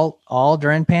all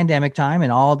during pandemic time,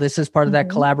 and all this is part of that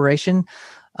collaboration.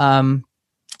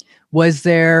 Was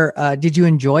there, did you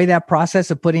enjoy that process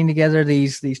of putting together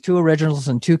these two originals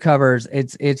and two covers?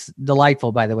 It's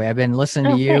delightful, by the way. I've been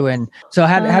listening to you. Thanks. And so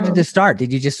how did this start?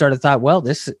 Did you just sort of thought, well,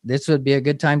 this would be a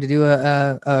good time to do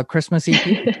a Christmas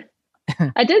EP?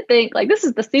 I did think like this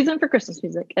is the season for Christmas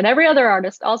music, and every other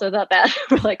artist also thought that.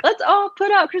 We're like, let's all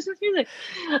put out Christmas music.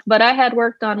 But I had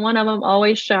worked on one of them,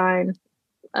 Always Shine,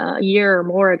 a year or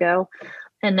more ago,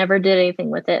 and never did anything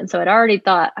with it. And so I'd already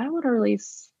thought I want to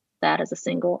release that as a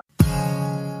single.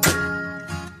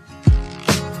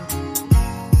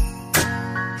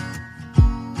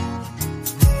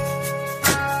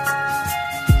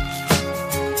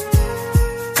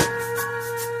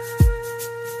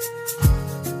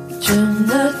 Trim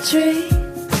the tree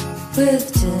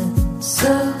with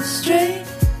tinsel string.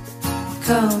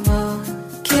 Come on,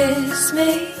 kiss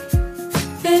me.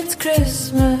 It's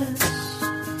Christmas.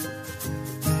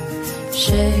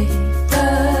 Shake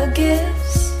the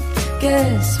gifts.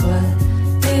 Guess what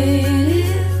it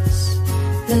is?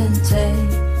 Then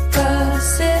take a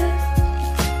sip.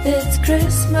 It's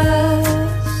Christmas.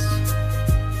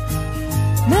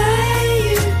 May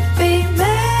you be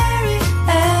merry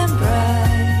and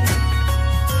bright.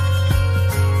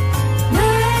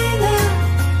 May the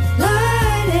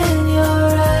light in your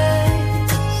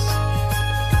eyes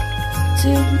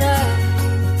tonight.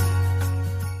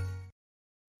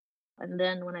 And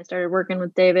then when I started working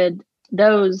with David,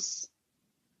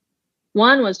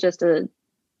 one was just a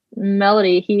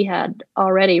melody he had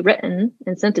already written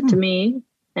and sent it to me.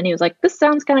 And he was like, this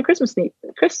sounds kind of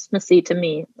Christmassy to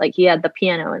me. Like he had the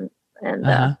piano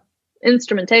and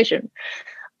instrumentation.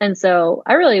 And so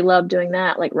I really love doing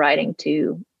that, like writing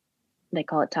to, they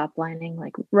call it top lining,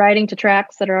 like writing to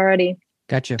tracks that are already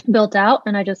built out.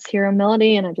 And I just hear a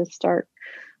melody and I just start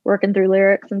working through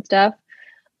lyrics and stuff.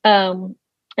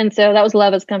 And so that was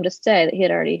Love Has Come to Stay, that he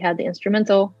had already had the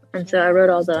instrumental. And so I wrote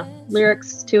all the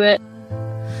lyrics to it.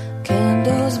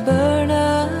 Candles burn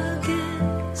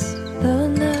against the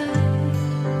night.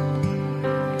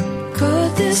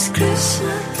 Could this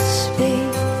Christmas be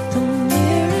the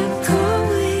miracle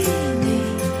we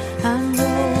need? I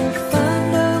know we'll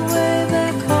find our way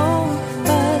back home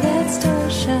by that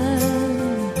starshine.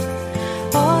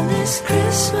 On this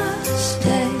Christmas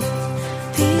day,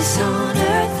 peace on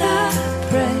earth I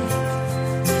pray.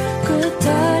 Good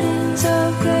tidings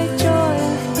of great joy, I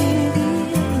hear the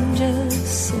angels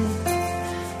sing.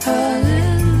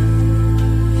 Hallelujah.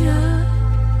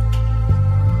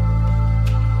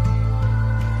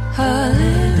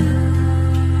 Hallelujah.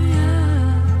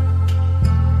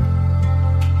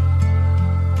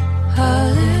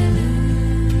 Hallelujah.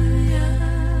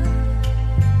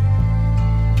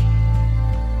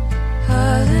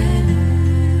 Hallelujah.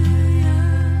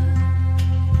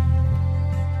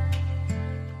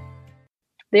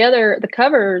 the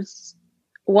covers,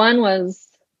 one was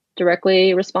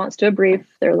directly response to a brief.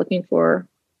 They're looking for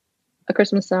a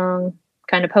Christmas song,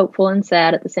 kind of hopeful and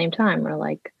sad at the same time. We're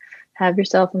like, have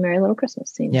yourself a merry little Christmas.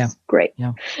 Seems great.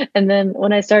 Yeah. And then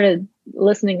when I started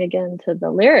listening again to the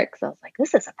lyrics, I was like,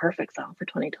 this is a perfect song for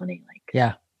 2020.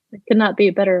 Like, it could not be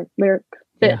a better lyric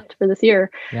fit for this year.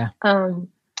 Yeah.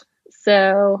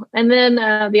 So, and then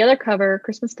the other cover,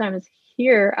 Christmas Time Is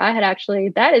Here,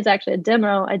 that is actually a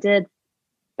demo I did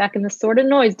back in the Sort of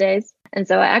Noise days. And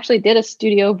so I actually did a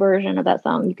studio version of that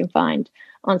song you can find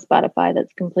on Spotify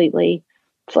that's completely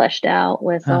fleshed out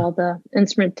with all the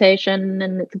instrumentation,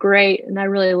 and it's great. And I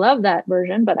really love that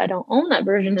version, but I don't own that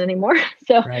version anymore.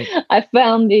 So I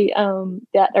found the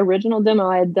that original demo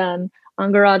I had done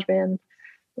on GarageBand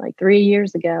like 3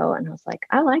 years ago, and I was like,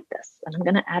 I like this, and I'm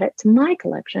going to add it to my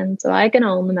collection so I can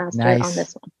own the master on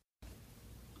this one.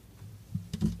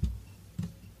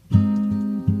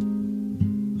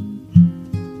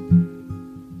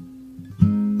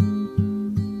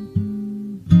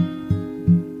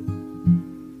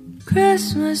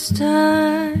 Christmas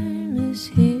time is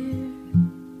here,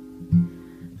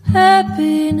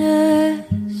 happiness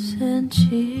and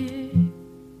cheer,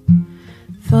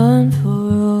 fun for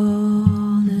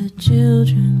all the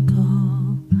children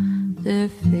call their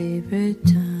favorite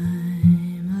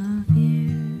time of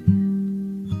year.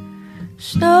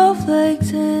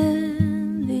 Snowflakes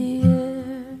in the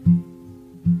air,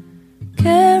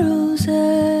 carols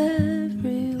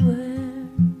everywhere,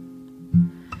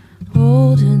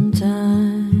 olden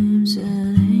times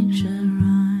and ancient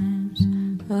rhymes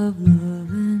of love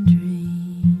and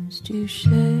dreams to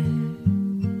share.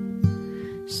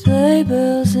 Sleigh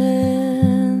bells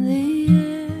in the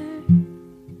air,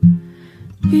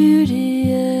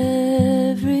 beauty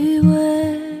everywhere,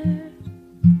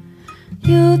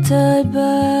 Yuletide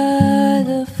by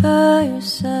the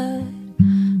fireside,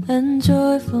 and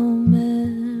joyful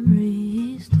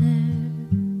memories there.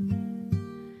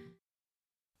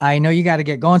 I know you got to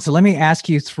get going, so let me ask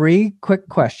you 3 quick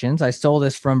questions. I stole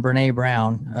this from Brene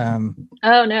Brown.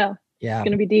 Oh no. Yeah. It's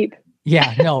going to be deep.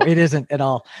 Yeah, no, it isn't at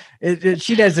all.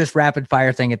 She does this rapid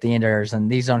fire thing at the end of hers,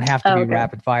 and these don't have to be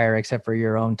rapid fire except for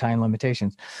your own time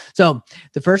limitations. So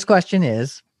the first question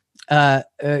is,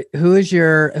 who is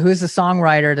the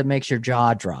songwriter that makes your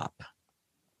jaw drop?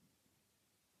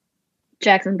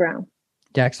 Jackson Browne.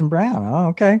 Jackson Browne. Oh,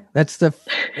 okay. It's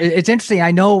interesting.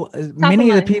 I know many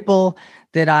of the people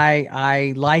that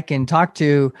I like and talk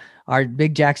to are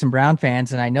big Jackson Browne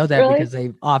fans, and I know that because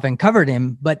they've often covered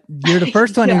him, but you're the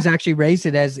first one who's actually raised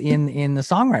it as in the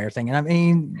songwriter thing. And I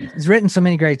mean, he's written so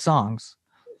many great songs.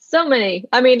 So many.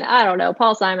 I mean, I don't know.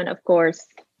 Paul Simon, of course.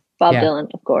 Bob Dylan,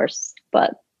 of course.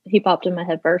 But he popped in my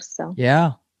head first. So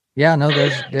yeah. No,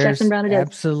 there's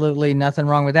absolutely nothing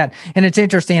wrong with that. And it's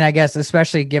interesting, I guess,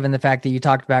 especially given the fact that you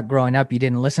talked about growing up, you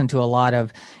didn't listen to a lot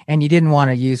of, and you didn't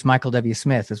want to use Michael W.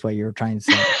 Smith is what you were trying to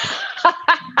say.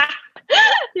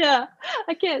 Yeah,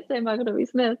 I can't say Michael W.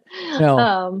 Smith.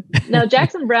 No,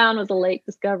 Jackson Browne was a late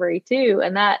discovery too.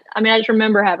 And I just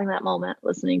remember having that moment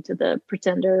listening to The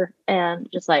Pretender and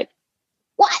just like,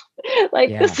 what? Like,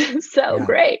 this is so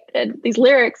great. And these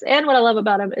lyrics, and what I love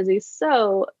about him is he's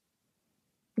so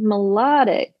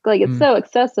melodic. Like, it's so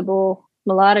accessible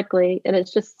melodically, and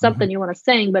it's just something you want to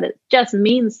sing, but it just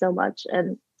means so much,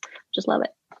 and just love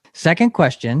it. Second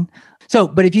question. So,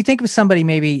 but if you think of somebody,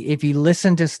 maybe if you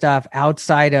listen to stuff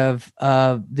outside of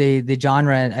the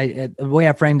genre, the way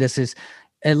I frame this is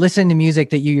listen to music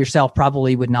that you yourself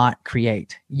probably would not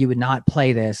create. You would not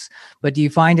play this, but do you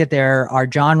find that there are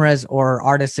genres or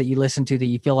artists that you listen to that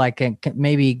you feel like can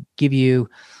maybe give you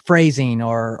phrasing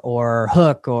or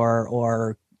hook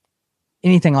or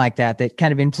anything like that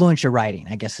kind of influence your writing,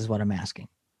 I guess is what I'm asking.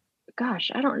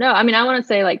 Gosh, I don't know. I mean, I want to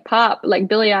say like pop, like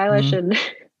Billie Eilish and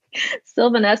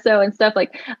Sylvan Esso and stuff.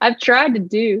 Like, I've tried to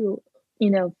do,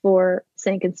 for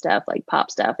sync and stuff, like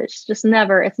pop stuff. It's just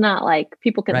never, it's not like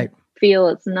people can feel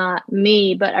it's not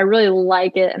me, but I really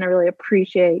like it. And I really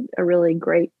appreciate a really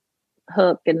great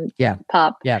hook and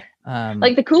pop. Yeah.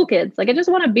 Like the cool kids. Like, I just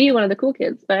want to be one of the cool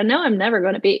kids, but I know I'm never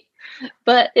going to be,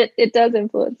 but it does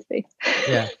influence me.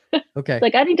 Yeah. Okay.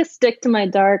 Like, I need to stick to my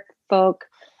dark folk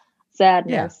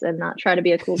sadness and not try to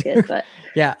be a cool kid. But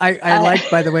I like,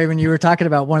 by the way, when you were talking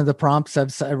about one of the prompts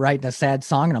of writing a sad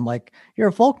song, and I'm like, you're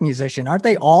a folk musician. Aren't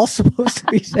they all supposed to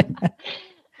be sad?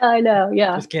 I know.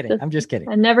 Yeah. Just kidding. I'm just kidding.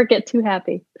 I never get too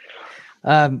happy.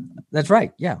 That's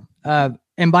right. Yeah.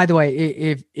 And by the way,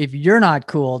 if you're not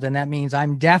cool, then that means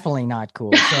I'm definitely not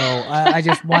cool. So I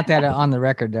just want that on the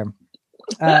record there.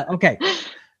 Okay.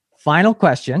 Final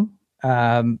question.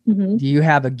 Do you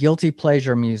have a guilty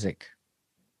pleasure music?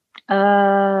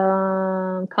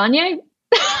 Kanye.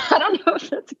 I don't know if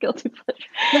that's a guilty pleasure.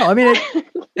 No, I mean,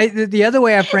 the other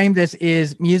way I framed this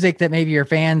is music that maybe your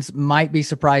fans might be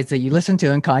surprised that you listen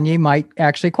to, and Kanye might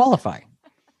actually qualify.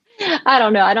 I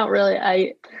don't know. I don't really.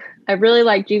 I really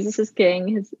like Jesus is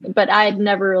King, but I had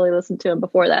never really listened to him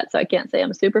before that, so I can't say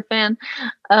I'm a super fan.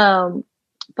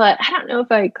 But I don't know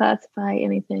if I classify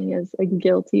anything as a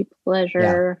guilty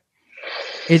pleasure.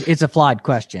 Yeah. It's a flawed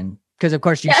question. Because of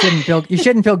course you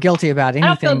shouldn't feel guilty about anything I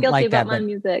don't feel guilty like about that. My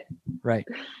music. Right.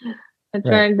 I'm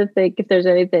trying to think if there's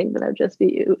anything that I'd just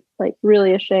be like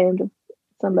really ashamed of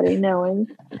somebody knowing.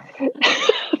 But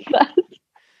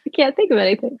I can't think of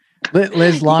anything.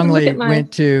 Liz Longley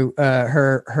went to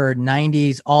her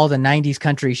 90s, all the 90s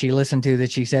country she listened to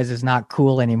that she says is not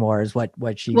cool anymore is what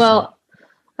she said.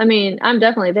 I mean, I'm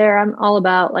definitely there. I'm all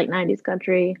about like 90s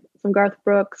country, some Garth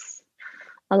Brooks.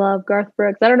 I love Garth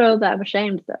Brooks. I don't know that I'm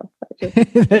ashamed though.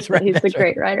 That's right. He's a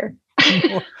great writer.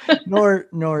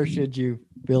 nor should you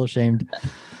feel ashamed.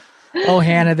 Oh,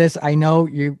 Hannah, I know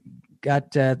you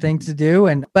got things to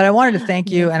do, but I wanted to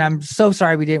thank you, and I'm so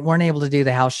sorry weren't able to do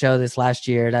the house show this last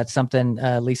year. That's something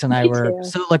Lisa and I were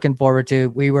so looking forward to.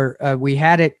 We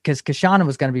had it because Kashana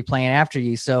was going to be playing after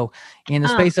you, so in the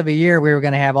space of a year, we were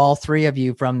going to have all three of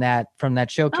you from that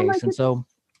showcase, and so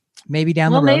maybe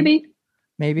down the road.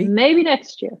 Maybe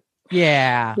next year.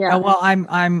 Yeah. Well,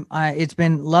 it's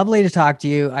been lovely to talk to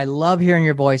you. I love hearing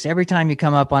your voice. Every time you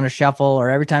come up on a shuffle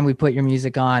or every time we put your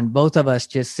music on, both of us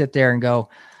just sit there and go,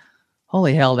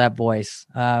 holy hell, that voice.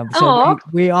 So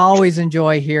we always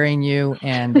enjoy hearing you,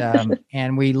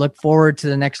 and we look forward to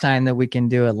the next time that we can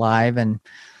do it live,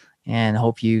 and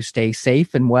hope you stay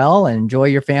safe and well and enjoy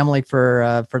your family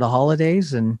for the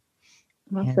holidays. And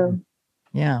awesome.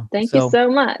 Thank you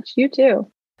so much. You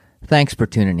too. Thanks for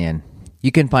tuning in.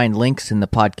 You can find links in the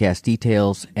podcast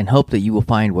details and hope that you will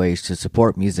find ways to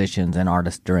support musicians and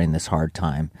artists during this hard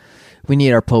time. We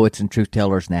need our poets and truth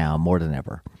tellers now more than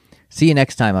ever. See you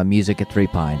next time on Music at Three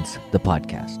Pines, the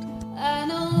podcast. I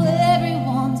know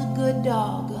everyone's a good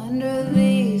dog under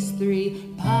these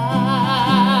 3 pines.